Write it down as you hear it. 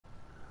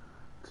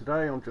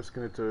today I'm just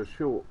going to do a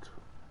short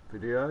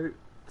video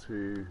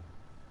to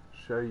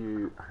show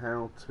you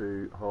how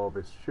to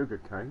harvest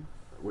sugarcane,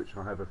 which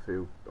I have a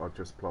field I've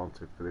just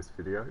planted for this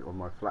video on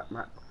my flat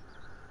map,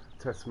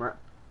 test map,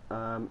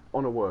 on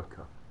a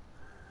worker.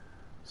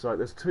 So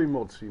there's two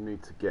mods you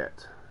need to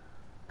get.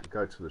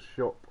 Go to the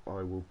shop,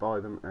 I will buy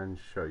them and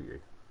show you.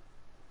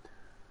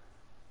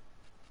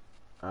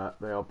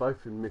 They are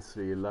both in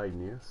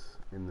miscellaneous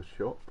in the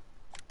shop.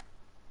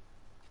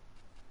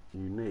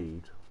 You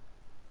need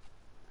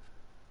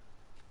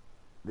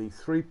the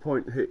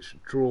 3-point hitch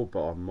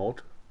drawbar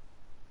mod,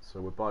 so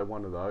we'll buy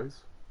one of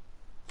those.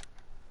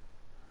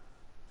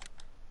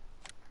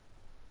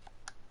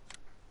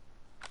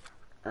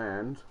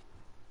 And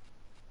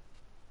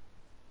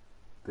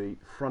the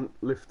front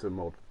lifter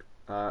mod.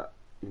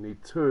 You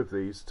need two of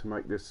these to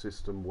make this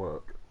system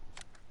work.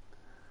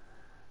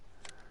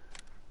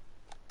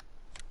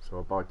 So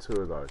I'll buy two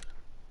of those.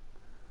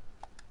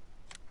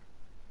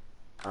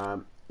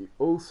 You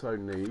also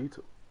need,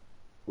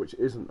 which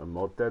isn't a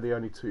mod, they're the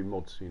only two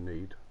mods you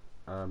need,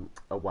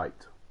 a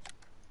weight.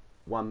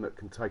 One that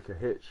can take a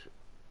hitch.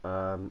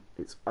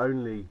 It's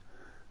only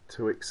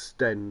to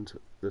extend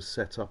the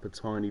setup a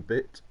tiny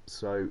bit,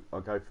 so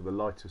I'll go for the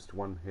lightest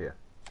one here.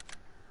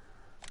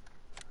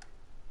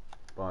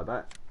 Buy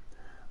that.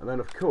 And then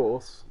of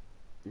course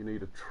you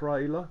need a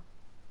trailer.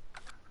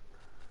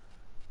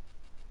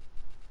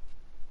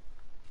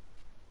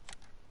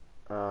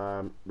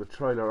 The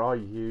trailer I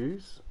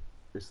use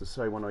is the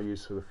same one I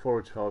use for the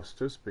forage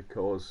harvesters,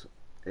 because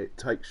it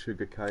takes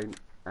sugarcane,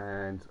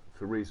 and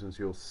for reasons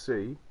you'll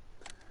see,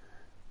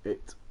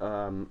 it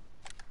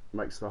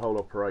makes the whole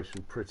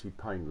operation pretty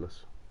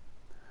painless.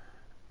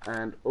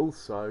 And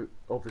also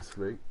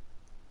obviously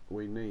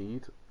we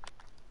need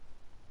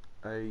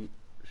a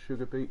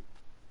sugar beet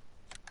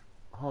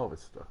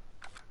harvester,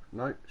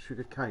 no,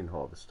 sugarcane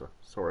harvester,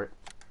 sorry.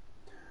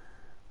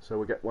 So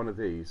we'll get one of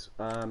these.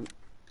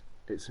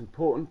 It's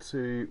important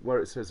to, where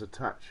it says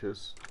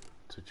attaches,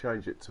 to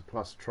change it to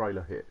plus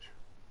trailer hitch.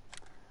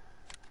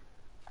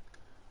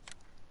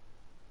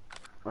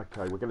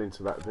 Okay, we'll get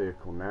into that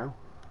vehicle now.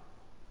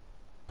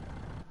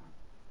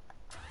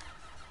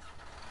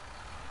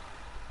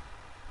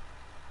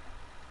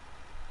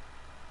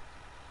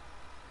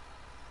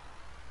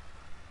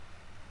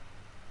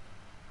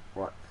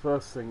 Right,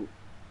 first thing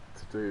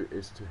to do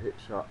is to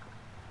hitch up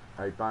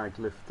a bag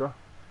lifter.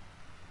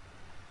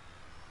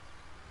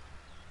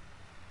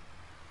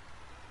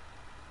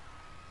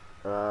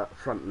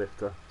 Front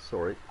lifter,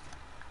 sorry.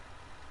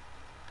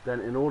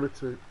 Then in order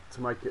to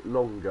make it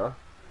longer,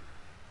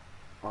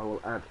 I will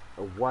add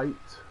a weight,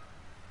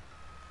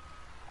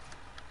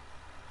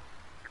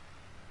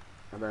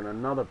 and then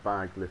another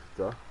bag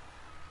lifter.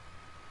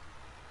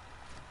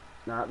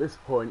 Now at this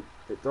point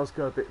it does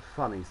go a bit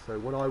funny, so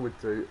what I would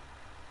do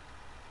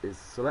is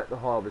select the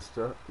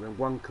harvester, and then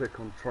one click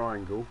on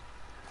triangle,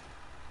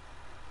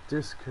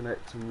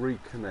 disconnect and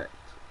reconnect.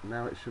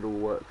 Now it should all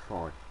work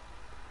fine.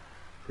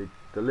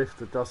 The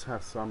lifter does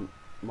have some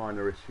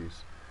minor issues.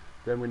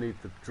 Then we need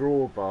the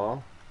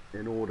drawbar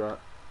in order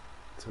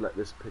to let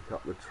this pick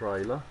up the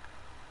trailer.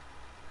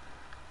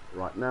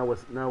 Right, now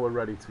we're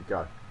ready to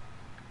go.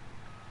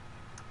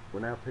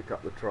 We'll now pick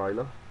up the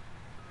trailer.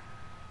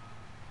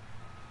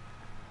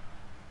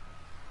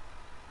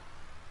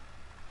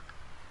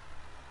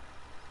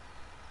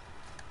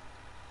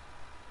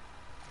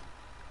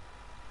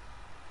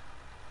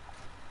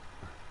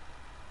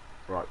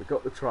 Right, we've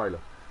got the trailer.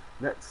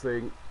 Next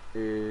thing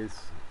is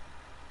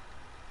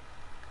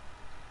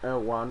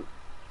L1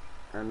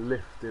 and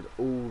lift it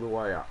all the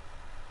way up.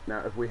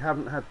 Now if we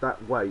haven't had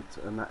that weight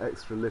and that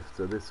extra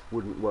lifter, this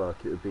wouldn't work.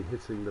 It would be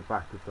hitting the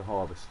back of the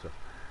harvester.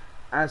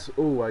 As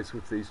always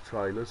with these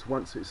trailers,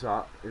 once it's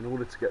up, in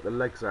order to get the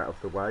legs out of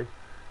the way,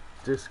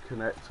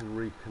 disconnect and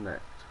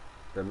reconnect.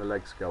 Then the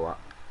legs go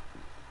up,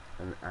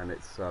 and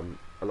it's a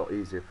lot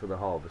easier for the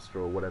harvester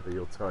or whatever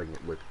you're towing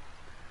it with.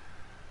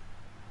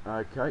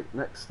 Okay,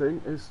 next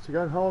thing is to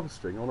go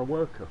harvesting on a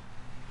worker.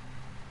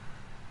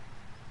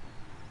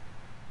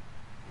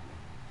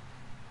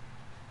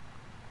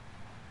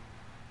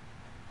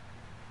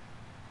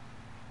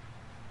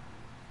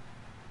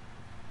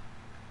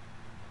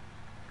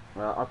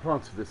 I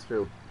planted this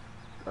field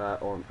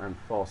on and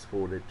fast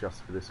forwarded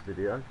just for this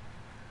video.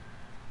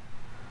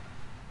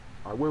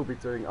 I will be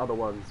doing other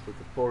ones with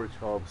the forage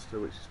harvester,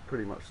 which is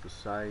pretty much the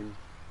same.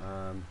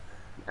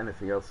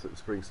 Anything else that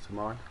springs to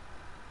mind.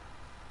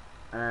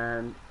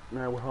 And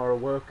now we'll hire a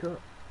worker,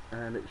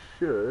 and it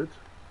should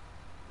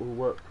all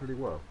work pretty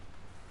well.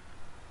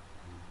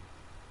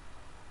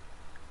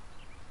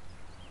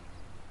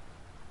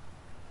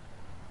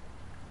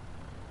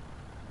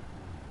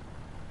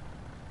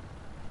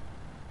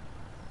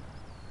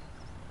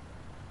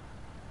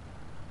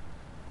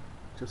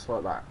 Just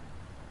like that.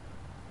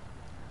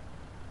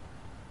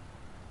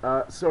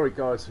 Sorry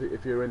guys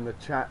if you're in the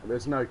chat,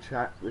 there's no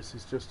chat, this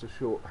is just a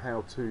short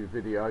how-to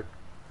video.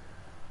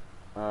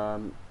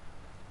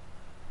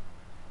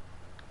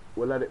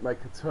 We'll let it make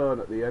a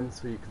turn at the end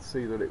so you can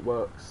see that it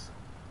works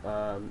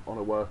on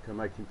a worker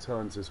making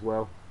turns as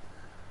well.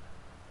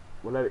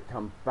 We'll let it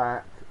come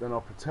back, then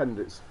I'll pretend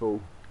it's full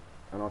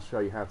and I'll show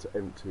you how to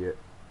empty it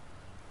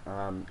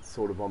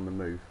sort of on the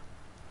move.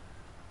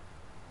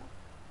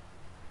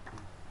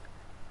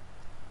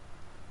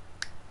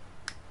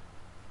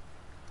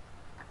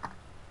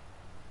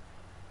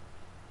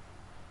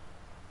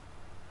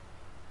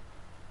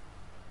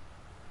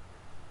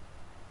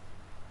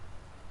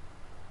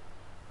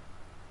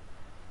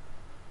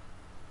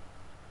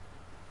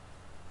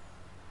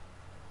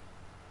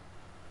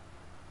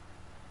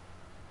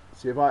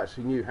 See, if I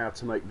actually knew how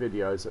to make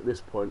videos at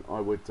this point, I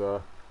would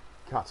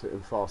cut it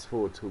and fast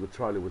forward till the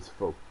trailer was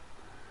full.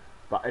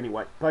 But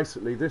anyway,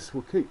 basically this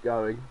will keep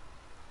going.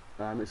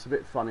 It's a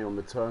bit funny on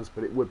the turns,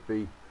 but it would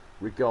be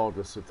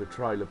regardless of the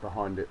trailer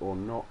behind it or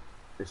not.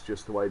 It's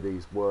just the way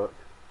these work.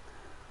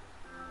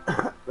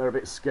 They're a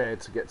bit scared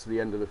to get to the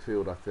end of the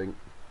field, I think.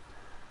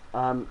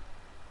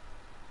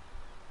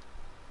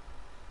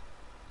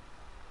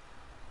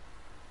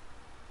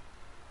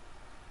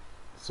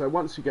 So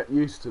once you get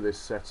used to this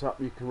setup,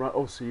 you can run,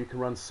 obviously you can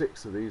run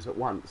 6 of these at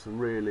once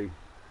and really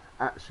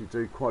actually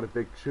do quite a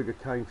big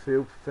sugarcane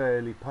field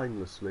fairly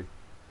painlessly.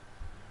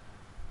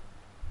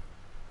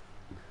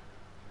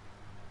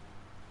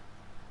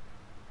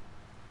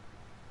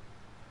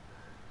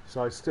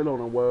 So still on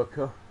a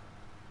worker.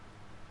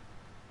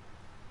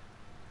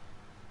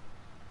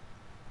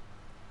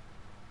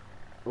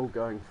 All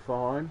going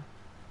fine.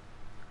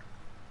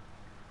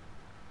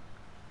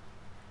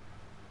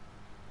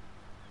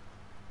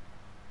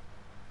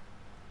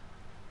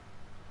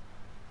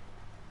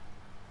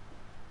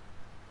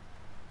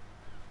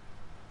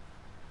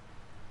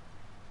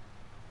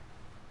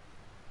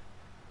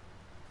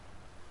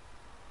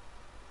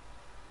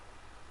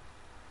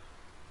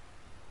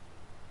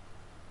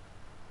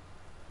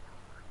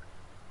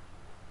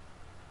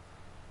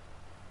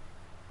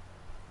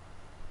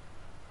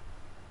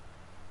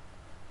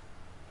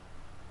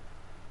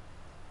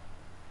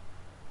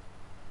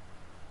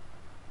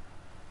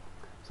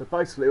 So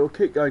basically it'll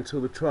keep going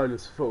till the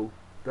trailer's full,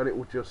 then it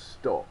will just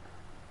stop.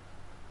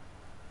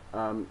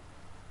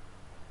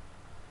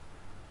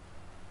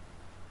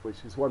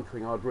 Which is one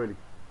thing I'd really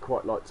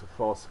quite like to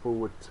fast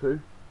forward to,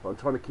 but I'm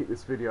trying to keep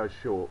this video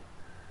short.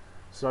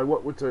 So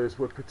what we'll do is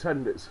we'll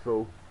pretend it's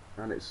full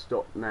and it's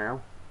stopped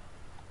now.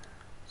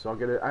 So I'm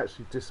going to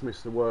actually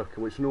dismiss the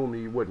worker, which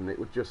normally you wouldn't, it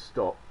would just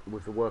stop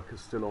with the worker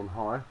still on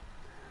high.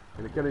 I'm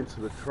going to get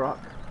into the truck.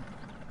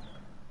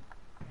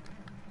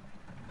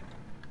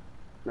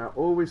 Now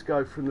always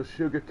go from the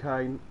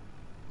sugarcane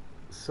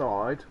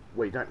side,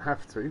 well you don't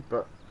have to,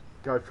 but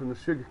go from the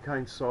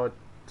sugarcane side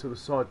to the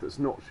side that's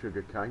not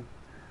sugarcane.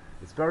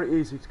 It's very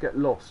easy to get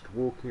lost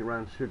walking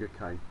around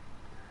sugarcane.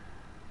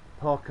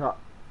 Park up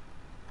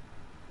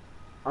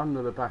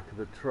under the back of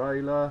the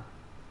trailer,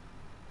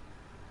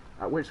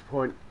 at which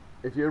point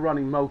if you're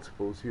running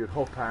multiples you'd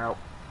hop out,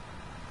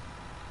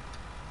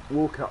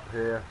 walk up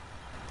here,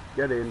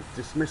 get in,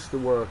 dismiss the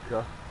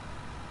worker,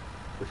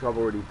 which I've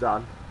already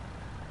done,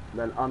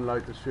 then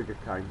unload the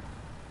sugarcane.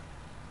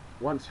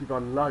 Once you've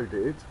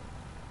unloaded,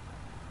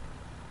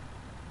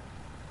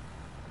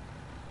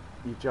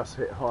 you just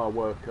hit hire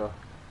worker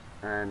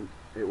and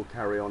it will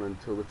carry on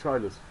until the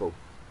trailer's full.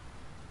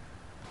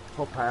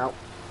 Hop out.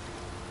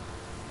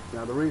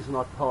 Now the reason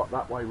I park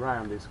that way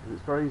round is because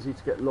it's very easy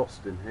to get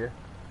lost in here.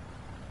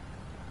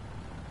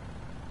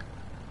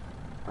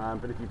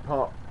 But if you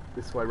park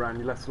this way round,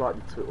 you're less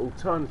likely to.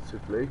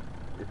 Alternatively,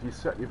 if you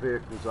set your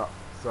vehicles up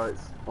so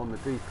it's on the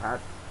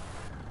D-pad,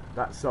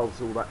 that solves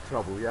all that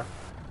trouble, yeah?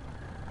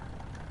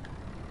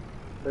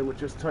 Then we'll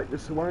just take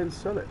this away and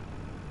sell it.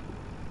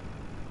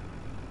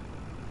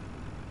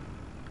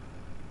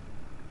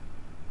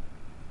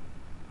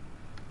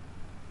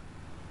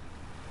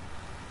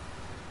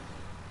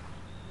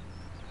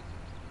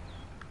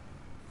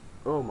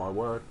 Oh my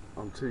word,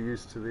 I'm too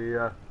used to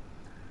the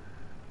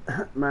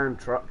man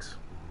trucks.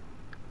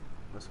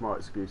 That's my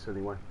excuse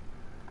anyway.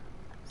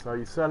 So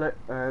you sell it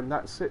and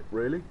that's it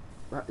really.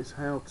 That is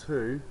how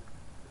to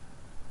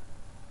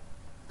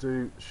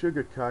do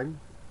sugarcane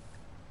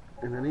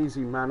in an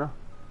easy manner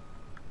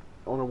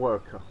on a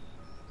worker.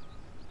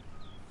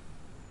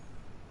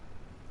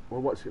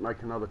 We'll watch it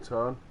make another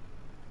turn.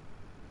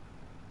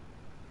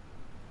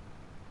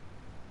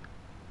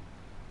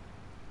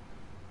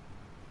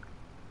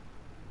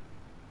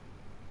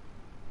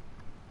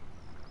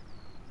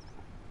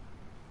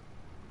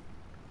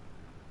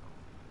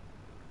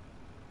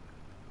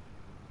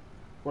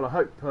 Well, I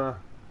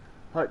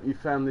hope you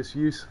found this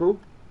useful.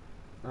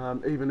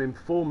 Even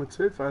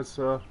informative, as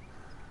our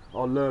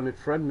learned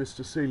friend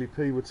Mr. Seeley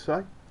P would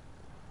say.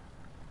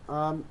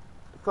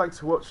 Thanks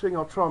for watching.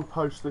 I'll try and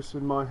post this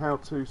in my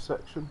how-to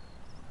section.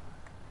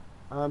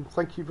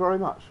 Thank you very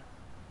much.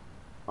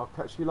 I'll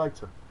catch you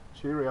later.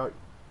 Cheerio.